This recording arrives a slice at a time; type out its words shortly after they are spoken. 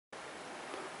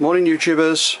Morning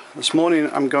YouTubers. This morning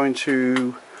I'm going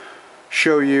to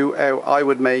show you how I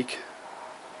would make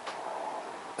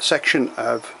a section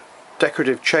of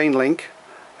decorative chain link.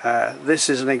 This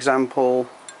is an example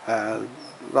that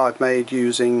I've made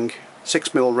using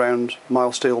 6mm round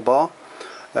mild steel bar.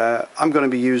 I'm going to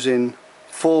be using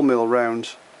 4mm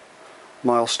round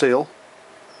mild steel.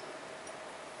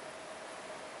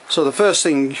 So the first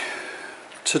thing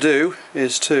to do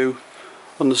is to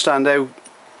understand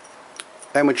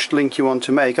how much link you want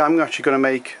to make. I'm actually going to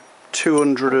make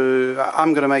 200.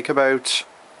 I'm going to make about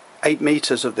 8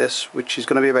 meters of this, which is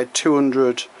going to be about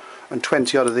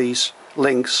 220 odd of these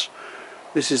links.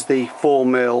 This is the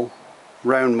 4mm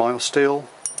round mild steel.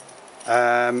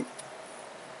 I've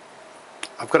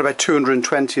got about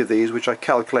 220 of these, which I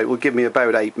calculate will give me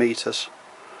about 8 meters.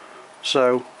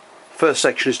 So first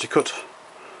section is to cut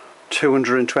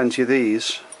 220 of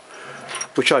these,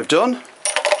 which I've done,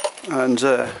 and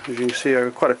as you can see there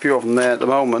are quite a few of them there at the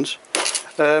moment.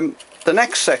 The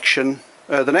next section,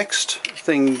 the next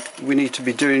thing we need to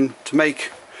be doing to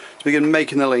begin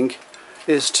making the link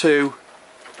is to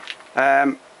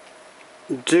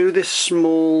do this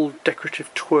small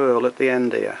decorative twirl at the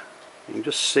end here. You can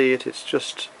just see it. It's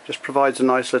just provides a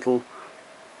nice little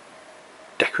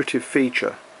decorative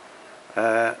feature.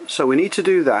 So we need to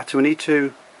do that. We need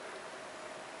to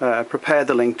prepare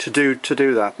the link to do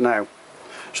that now.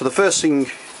 So the first thing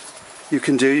you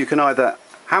can do, you can either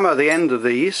hammer the end of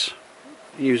these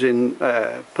using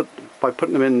by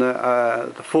putting them in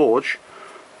the forge,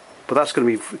 but that's going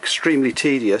to be extremely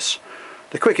tedious.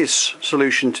 The quickest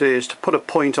solution is to put a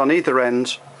point on either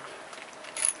end,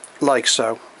 like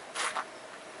so.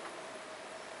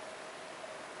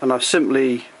 And I've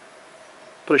simply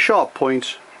put a sharp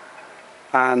point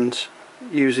and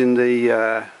using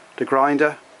the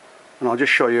grinder, and I'll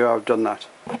just show you how I've done that.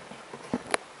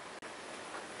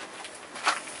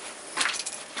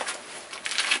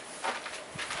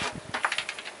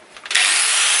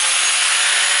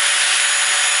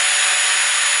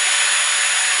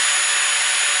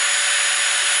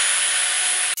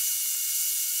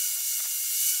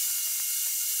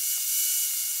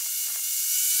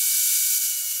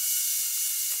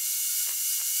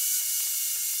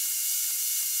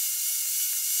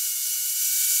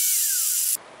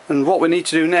 And what we need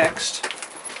to do next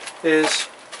is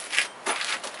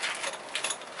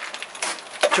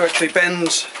to actually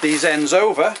bend these ends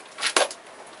over.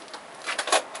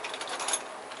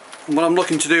 And what I'm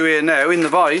looking to do here now in the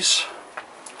vise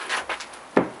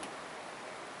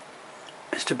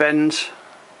is to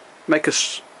make a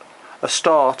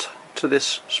start to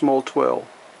this small twirl.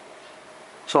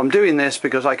 So I'm doing this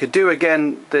because I could do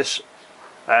this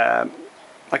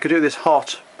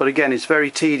hot, but again it's very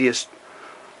tedious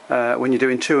when you're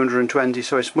doing 220,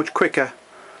 so it's much quicker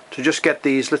to just get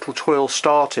these little twirls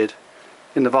started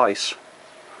in the vise.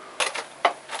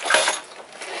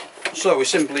 So we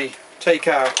simply take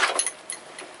our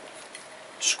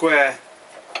square,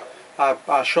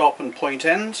 our sharpened point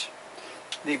end,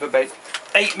 leave about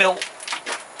 8mm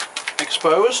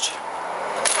exposed,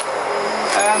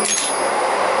 and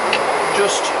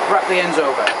just wrap the ends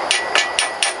over.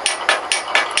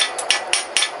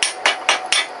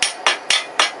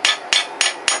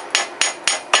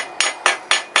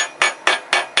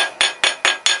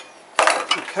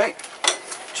 Okay,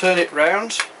 turn it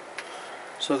round.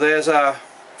 So there's our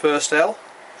first L.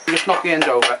 Just knock the end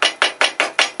over.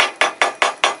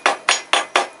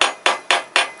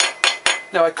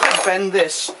 Now I could bend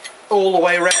this all the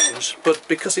way around, but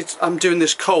because I'm doing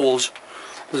this cold,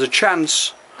 there's a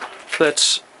chance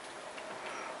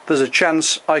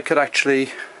I could actually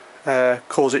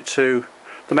cause the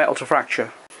metal to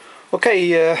fracture.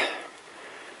 Okay, the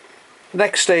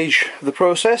next stage of the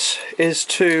process is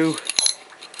to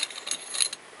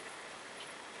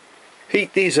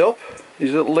heat these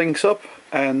little links up,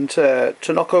 and to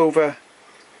knock over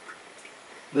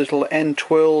the little end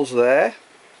twirls there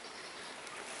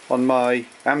on my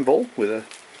anvil with a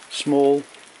small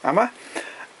hammer.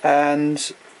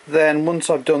 And then once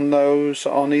I've done those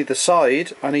on either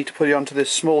side, I need to put it onto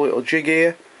this small little jig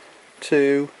here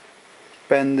to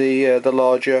bend the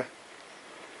larger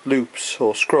loops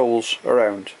or scrolls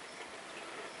around.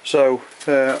 So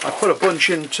I put a bunch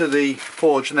into the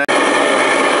forge now.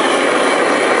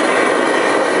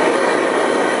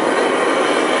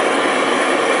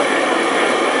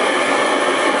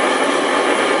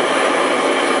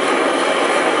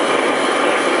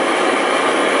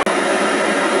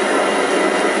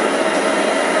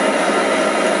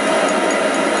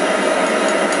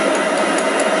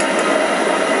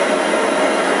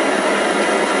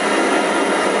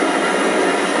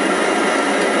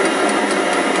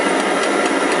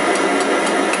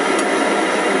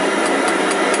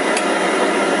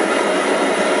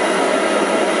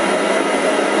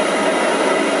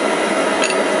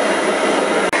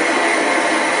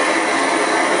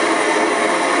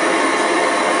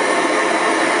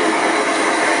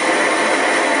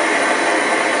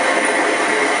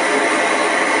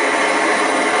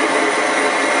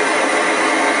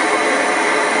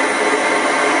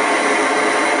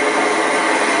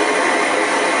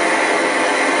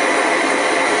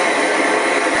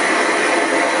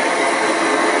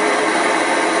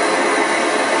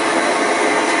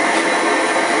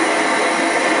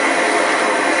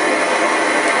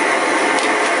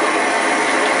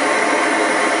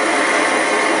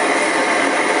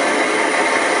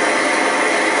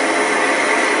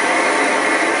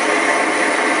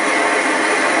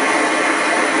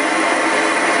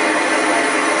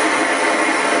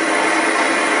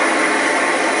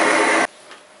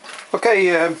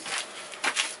 Okay,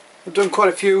 I've done quite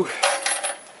a few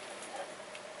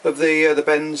of the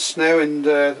bends now, and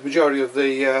the majority of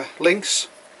the links.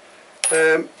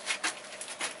 And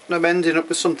I'm ending up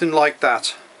with something like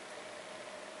that.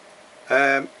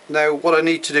 Now what I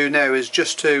need to do now is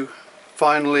just to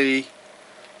finally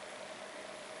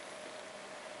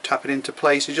tap it into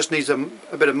place. It just needs a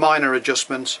bit of minor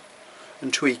adjustment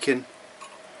and tweaking.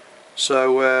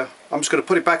 So I'm just going to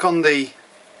put it back on the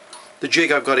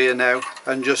jig I've got here now,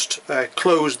 and just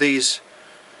close these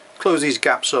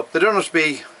gaps up. They don't have to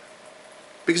be,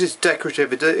 because it's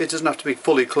decorative, it doesn't have to be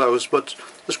fully closed, but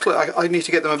I need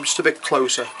to get them just a bit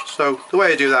closer. So the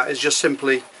way I do that is just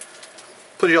simply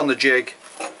put it on the jig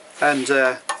and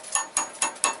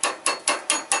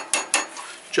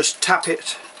just tap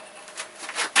it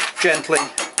gently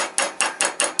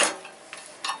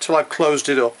till I've closed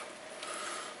it up.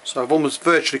 So I've almost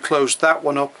virtually closed that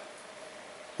one up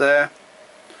there.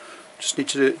 Just need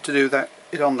to do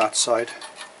it on that side.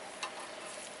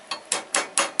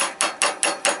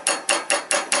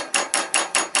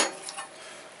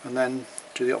 And then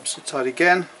do the opposite side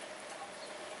again.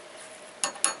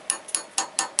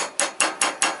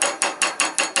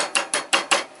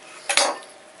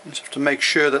 Just have to make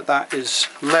sure that that is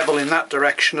level in that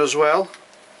direction as well,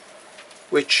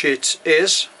 which it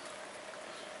is,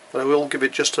 but I will give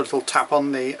it just a little tap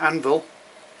on the anvil,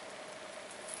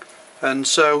 and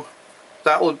so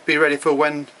that will be ready for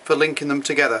linking them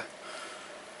together.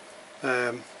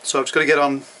 So I've just got to get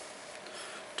on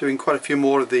doing quite a few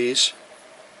more of these,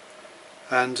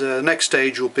 and the next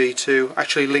stage will be to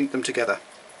actually link them together.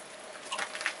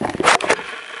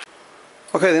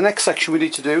 Okay, the next section we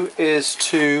need to do is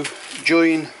to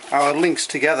join our links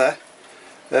together.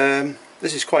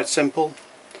 This is quite simple.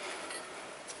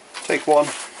 Take one,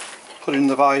 put it in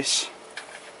the vise,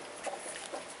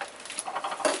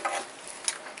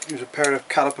 use a pair of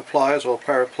caliper pliers or a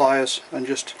pair of pliers and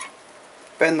just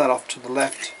bend that off to the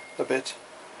left a bit,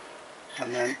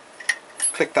 and then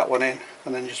click that one in,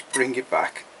 and then just bring it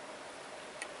back.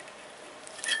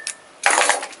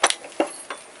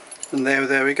 And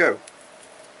there we go.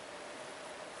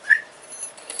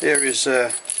 Here is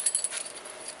the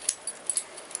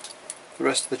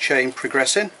rest of the chain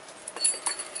progressing.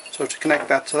 So to connect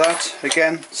that to that,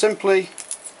 again, simply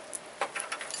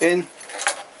in,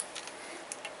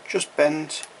 just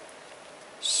bend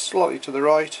slightly to the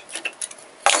right,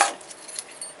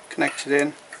 connect it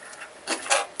in,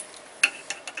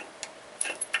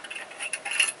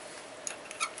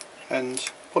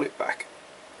 and pull it back.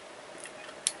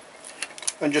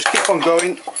 And just keep on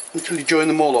going until you join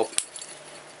them all up.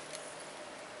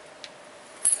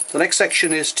 The next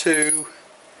section is to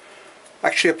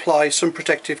actually apply some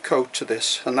protective coat to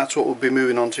this, and that's what we'll be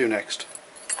moving on to next.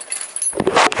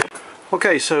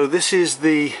 Okay, so this is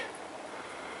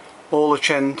all the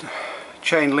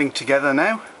chain linked together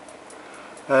now.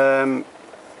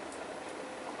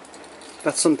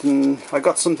 That's something, I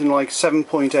got something like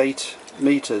 7.8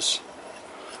 meters.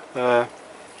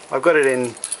 I've got it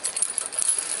in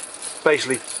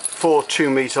basically 4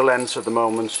 2-meter lengths at the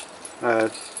moment,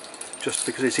 just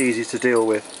because it's easy to deal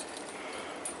with.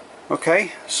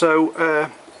 Okay, so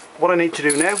what I need to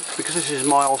do now, because this is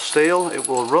mild steel, it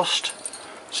will rust,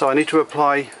 so I need to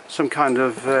apply some kind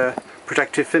of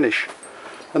protective finish,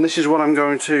 and this is what I'm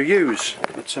going to use.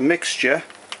 It's a mixture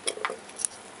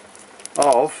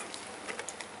of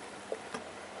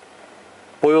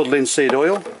boiled linseed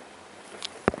oil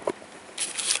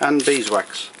and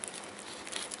beeswax.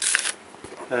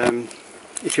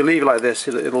 If you leave it like this,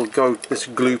 it'll go this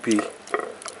gloopy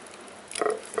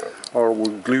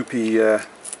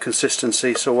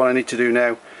consistency. So what I need to do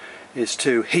now is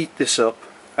to heat this up,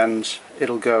 and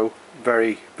it'll go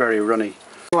very, very runny.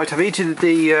 Right, I've heated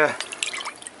the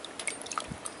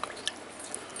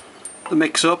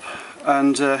mix up,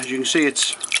 and as you can see,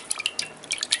 it's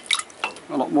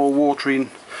a lot more watery and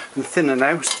thinner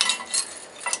now.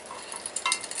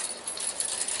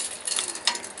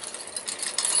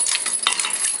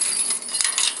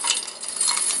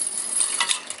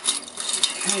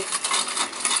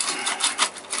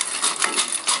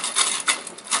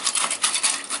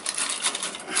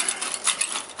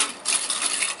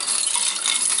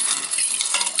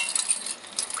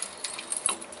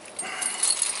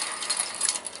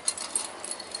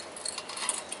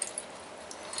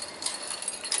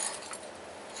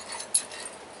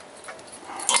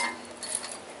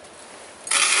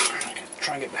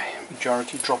 Try and get the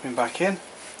majority dropping back in.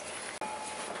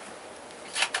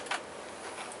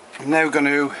 I'm now going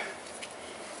to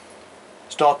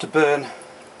start to burn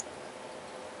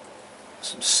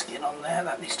some skin on there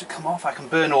that needs to come off. I can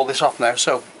burn all this off now.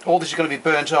 So all this is going to be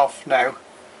burnt off now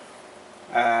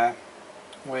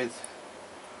with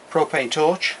propane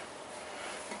torch.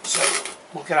 So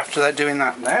we'll get after that, doing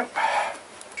that now.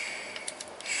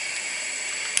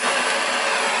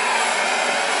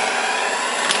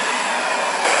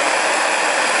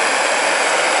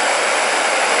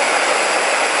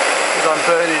 As I'm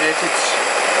burning it, it's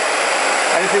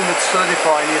anything that's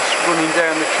solidifying is running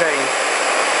down the chain.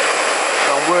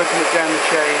 So I'm working it down the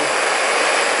chain,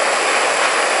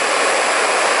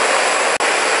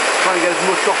 trying to get as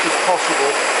much off as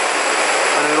possible,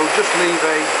 and it'll just leave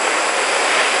a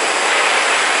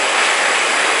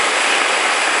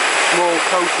small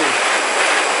coating.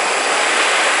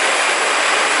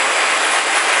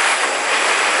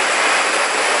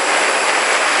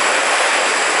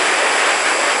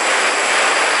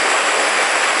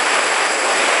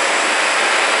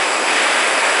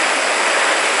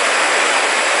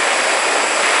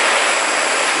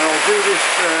 Do this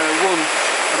once,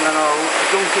 and then I'll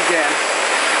dunk again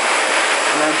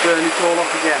and then burn it all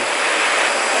off again.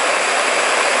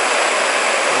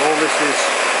 And all this is,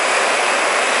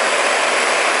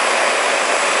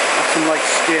 that's some like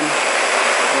skin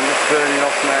I'm just burning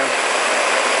off now.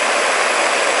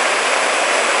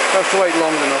 If I have to wait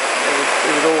long enough,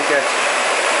 it would all get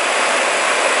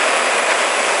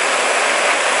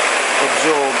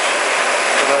absorbed,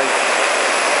 but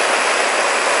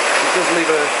it does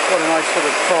leave quite a nice sort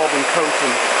of carbon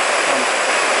coating.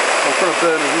 I'm trying to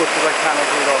burn as much as I can of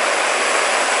it off.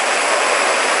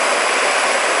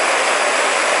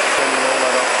 Burning all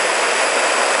that off.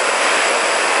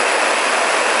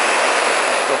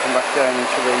 Just dropping back down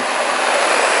into the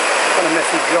kind of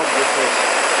messy job with this.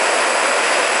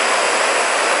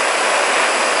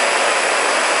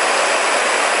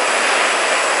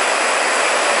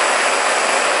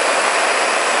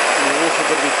 And you've also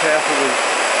got to be careful with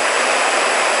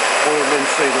oil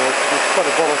linseed oil because it's quite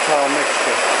a volatile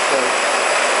mixture, so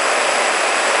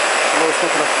although it's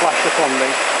not going to flash up on me,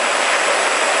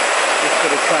 just got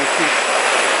to try and keep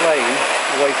the flame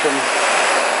away from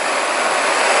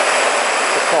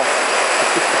the pot.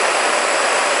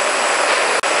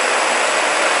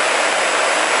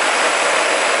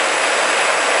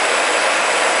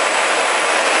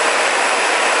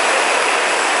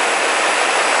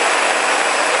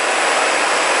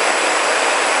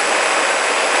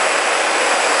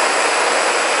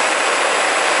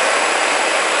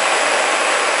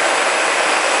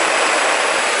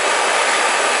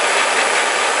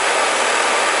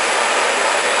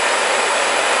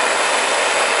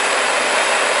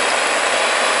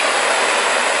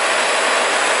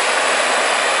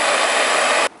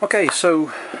 Okay,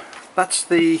 so that's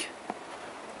the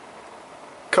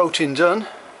coating done.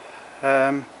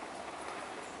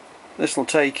 This will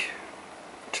take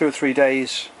 2 or 3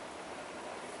 days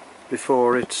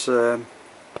before it's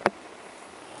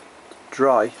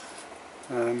dry.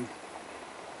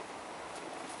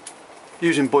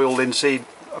 Using boiled linseed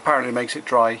apparently makes it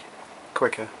dry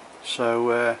quicker.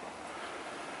 So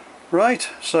right,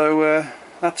 so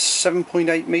that's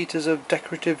 7.8 meters of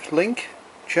decorative link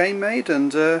chain made,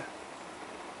 and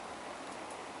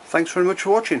thanks very much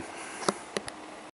for watching.